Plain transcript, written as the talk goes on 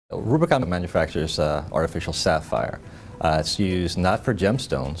Rubicon manufactures artificial sapphire. It's used not for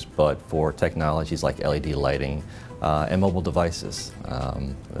gemstones, but for technologies like LED lighting and mobile devices,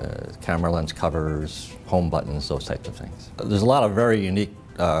 camera lens covers, home buttons, those types of things. There's a lot of very unique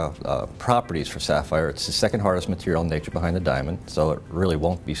properties for sapphire. It's the second hardest material in nature behind the diamond, so it really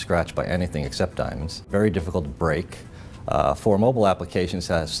won't be scratched by anything except diamonds. Very difficult to break. For mobile applications,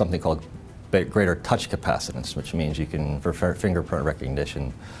 it has something called greater touch capacitance, which means you can, for fingerprint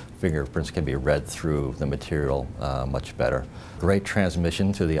recognition, fingerprints can be read through the material much better. Great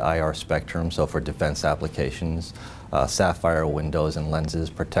transmission to the IR spectrum, so for defense applications, sapphire windows and lenses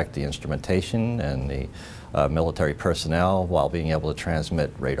protect the instrumentation and the military personnel while being able to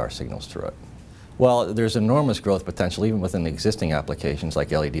transmit radar signals through it. Well, there's enormous growth potential even within the existing applications like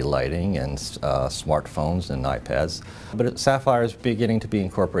LED lighting and smartphones and iPads. But sapphire is beginning to be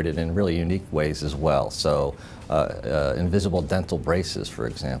incorporated in really unique ways as well. So invisible dental braces, for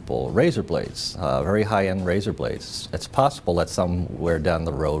example, razor blades, very high-end razor blades. It's possible that somewhere down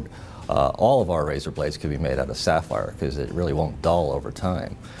the road all of our razor blades could be made out of sapphire because it really won't dull over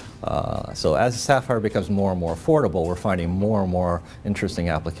time. So as sapphire becomes more and more affordable, we're finding more and more interesting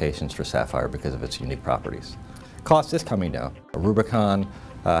applications for sapphire because of its unique properties. Cost is coming down. Rubicon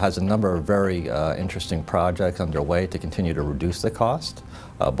has a number of very interesting projects underway to continue to reduce the cost,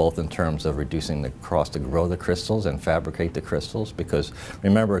 both in terms of reducing the cost to grow the crystals and fabricate the crystals, because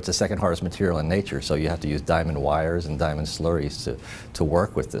remember, it's the second hardest material in nature, so you have to use diamond wires and diamond slurries to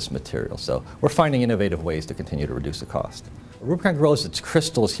work with this material. So we're finding innovative ways to continue to reduce the cost. Rubicon grows its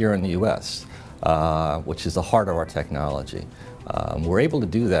crystals here in the U.S., which is the heart of our technology. We're able to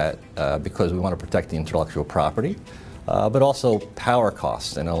do that because we want to protect the intellectual property, but also power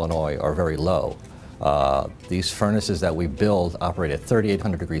costs in Illinois are very low. These furnaces that we build operate at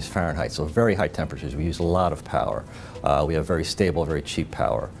 3,800 degrees Fahrenheit, so very high temperatures. We use a lot of power. We have very stable, very cheap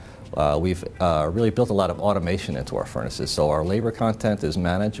power. We've really built a lot of automation into our furnaces, so our labor content is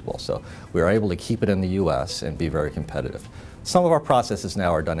manageable. So we are able to keep it in the U.S. and be very competitive. Some of our processes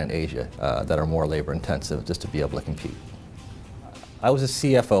now are done in Asia that are more labor intensive just to be able to compete. I was a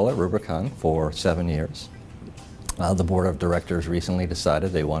CFO at Rubicon for 7 years. The board of directors recently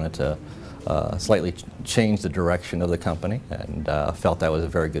decided they wanted to slightly change the direction of the company and felt that was a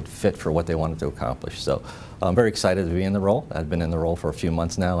very good fit for what they wanted to accomplish. So I'm very excited to be in the role. I've been in the role for a few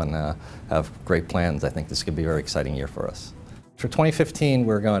months now and have great plans. I think this could be a very exciting year for us. For 2015,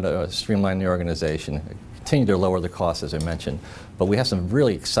 we're going to streamline the organization, continue to lower the costs, as I mentioned, but we have some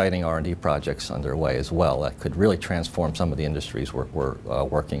really exciting R&D projects underway as well that could really transform some of the industries we're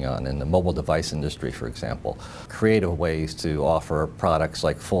working on. In the mobile device industry, for example, creative ways to offer products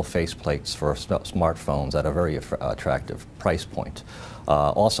like full face plates for smartphones at a very attractive price point.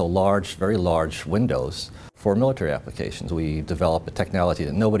 Also very large windows for military applications. We develop a technology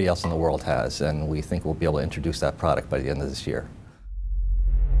that nobody else in the world has, and we think we'll be able to introduce that product by the end of this year.